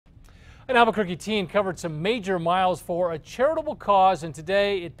An Albuquerque teen covered some major miles for a charitable cause, and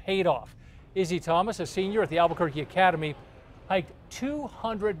today it paid off. Izzy Thomas, a senior at the Albuquerque Academy, hiked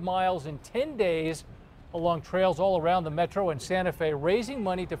 200 miles in 10 days along trails all around the metro and Santa Fe, raising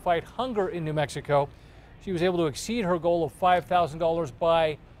money to fight hunger in New Mexico. She was able to exceed her goal of $5,000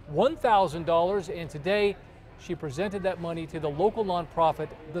 by $1,000, and today she presented that money to the local nonprofit,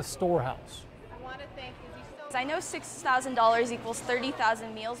 the Storehouse. I know $6,000 equals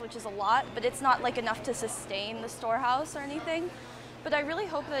 30,000 meals, which is a lot, but it's not like enough to sustain the Storehouse or anything. But I really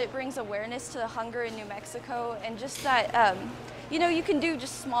hope that it brings awareness to the hunger in New Mexico, and just that, you can do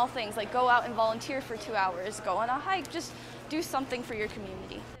just small things like go out and volunteer for 2 hours, go on a hike, just do something for your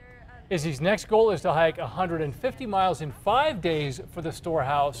community. Izzy's next goal is to hike 150 miles in 5 days for the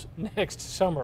Storehouse next summer.